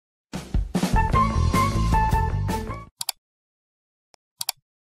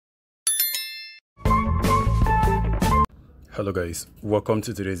Hello guys, welcome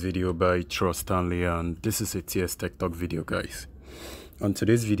to today's video by Trust Stanley, and this is a TS Tech Talk video guys. On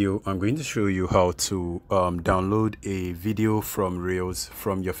today's video, I'm going to show you how to download a video from Reels,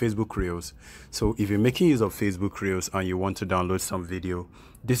 from your Facebook Reels. So if you're making use of Facebook Reels and you want to download some video,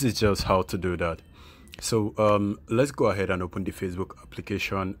 this is just how to do that. So let's go ahead and open the Facebook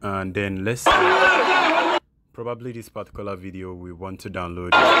application, and then let's see probably this particular video we want to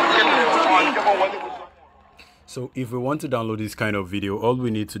download. So if we want to download this kind of video, all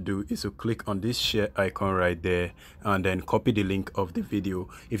we need to do is to click on this share icon right there and then copy the link of the video.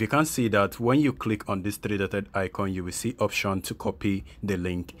 If you can't see that, when you click on this three-dotted icon, you will see option to copy the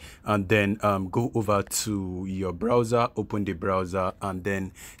link, and then go over to your browser, open the browser, and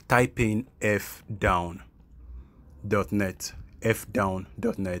then type in fdown.net.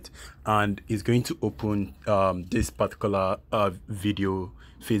 fdown.net, and it's going to open this particular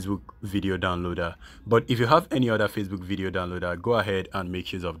Facebook video downloader. But if you have any other Facebook video downloader, go ahead and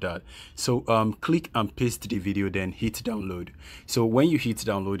make use of that. So click and paste the video, then hit download. So when you hit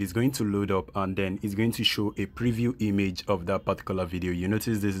download, it's going to load up, and then it's going to show a preview image of that particular video. You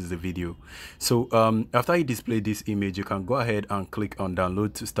notice this is the video. So after you display this image, you can go ahead and click on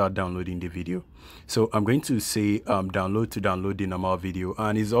download to start downloading the video. So I'm going to say download to download the normal video,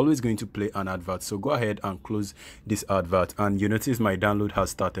 and it's always going to play an advert. So go ahead and close this advert, and you notice my download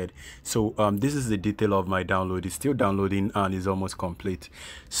has started. So this is the detail of my download. It's still downloading and is almost complete.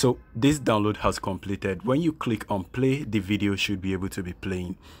 So this download has completed. When you click on play, the video should be able to be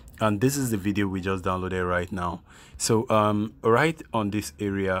playing, and this is the video we just downloaded right now. So right on this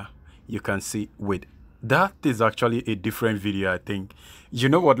area, you can see, wait, that is actually a different video. I think, you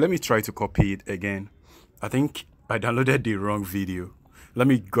know what, let me try to copy it again. I think I downloaded the wrong video. Let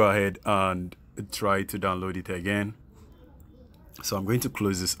me go ahead and try to download it again. So I'm going to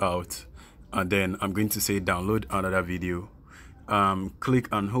close this out, and then I'm going to say download another video. Click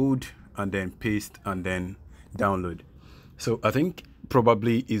and hold, and then paste, and then download. So I think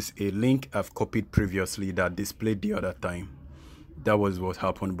probably is a link I've copied previously that displayed the other time. That was what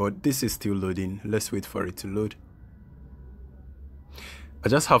happened, but this is still loading. Let's wait for it to load. I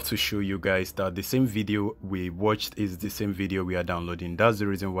just have to show you guys that the same video we watched is the same video we are downloading. That's the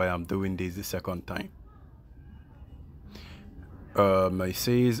reason why I'm doing this the second time. It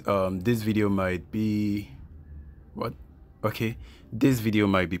says this video might be what? Okay, this video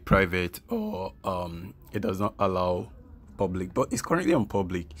might be private, or it does not allow public, but it's currently on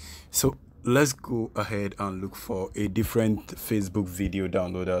public. So let's go ahead and look for a different Facebook video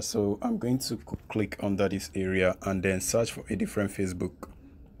downloader. So I'm going to click under this area and then search for a different Facebook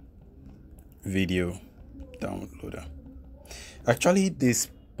video downloader. Actually, this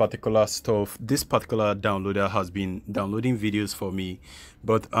particular downloader has been downloading videos for me,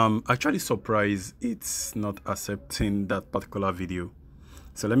 but I'm actually surprised it's not accepting that particular video.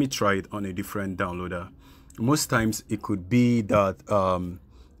 So let me try it on a different downloader. Most times it could be that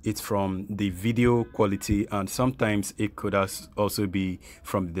it's from the video quality, and sometimes it could also be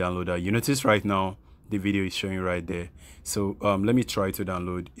from the downloader. You notice right now the video is showing right there. So let me try to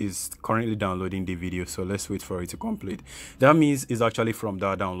download. It's currently downloading the video, so let's wait for it to complete. That means it's actually from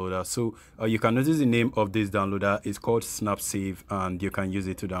that downloader. So you can notice the name of this downloader is called SnapSave, and you can use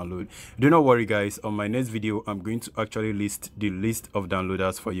it to download. Do not worry guys, on my next video I'm going to actually list the list of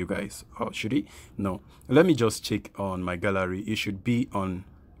downloaders for you guys. Oh, should it? No, let me just check on my gallery. It should be on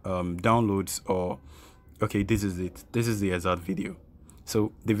downloads, or okay, this is it. This is the exact video.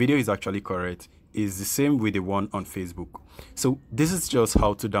 So the video is actually correct. Is the same with the one on Facebook. So this is just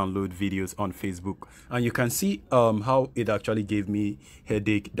how to download videos on Facebook, and you can see how it actually gave me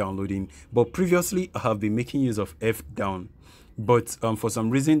headache downloading. But previously I have been making use of fdown, but for some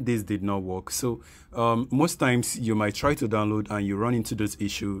reason this did not work. So most times you might try to download and you run into this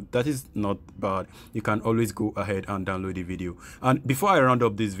issue. That is not bad. You can always go ahead and download the video. And before I round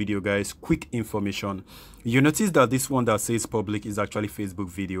up this video guys, quick information. You notice that this one that says public is actually Facebook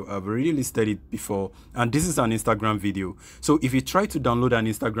video. I've already listed it before, and this is an Instagram video. So if you try to download an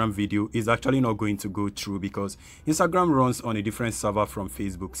Instagram video, it's actually not going to go through because Instagram runs on a different server from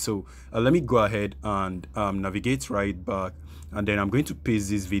Facebook. So let me go ahead and navigate right back, and then I'm going to paste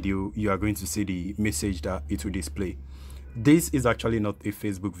this video. You are going to see the message that it will display. This is actually not a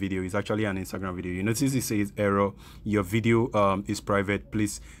Facebook video, it's actually an Instagram video. You notice it says error, your video is private,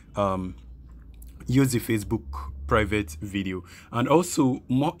 please use the Facebook private video. And also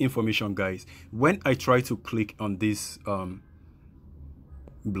more information guys, when I try to click on this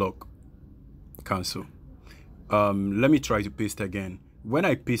block cancel, let me try to paste again. When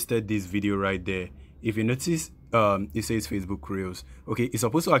I pasted this video right there, if you notice it says Facebook Reels. Okay, it's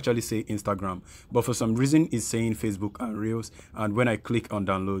supposed to actually say Instagram, but for some reason it's saying Facebook and Reels. And when I click on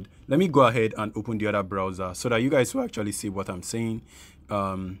download, let me go ahead and open the other browser so that you guys will actually see what I'm saying.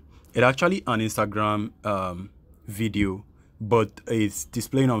 It actually an Instagram video, but it's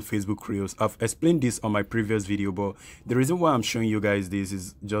displaying on Facebook Reels. I've explained this on my previous video, but the reason why I'm showing you guys this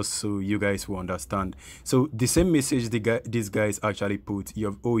is just so you guys will understand. So the same message these guys actually put,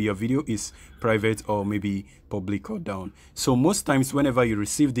 your video is private or maybe public or down. So most times whenever you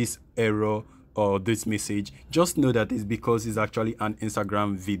receive this error or this message, just know that it's because it's actually an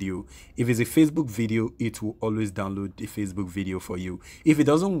Instagram video. If it's a Facebook video, it will always download the Facebook video for you. If it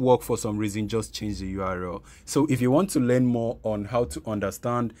doesn't work for some reason, just change the URL. So if you want to learn more on how to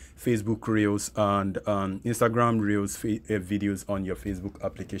understand Facebook Reels and Instagram Reels videos on your Facebook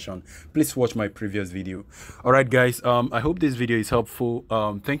application, please watch my previous video. All right guys, I hope this video is helpful.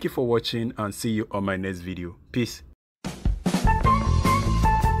 Thank you for watching and see you on my next video. Peace.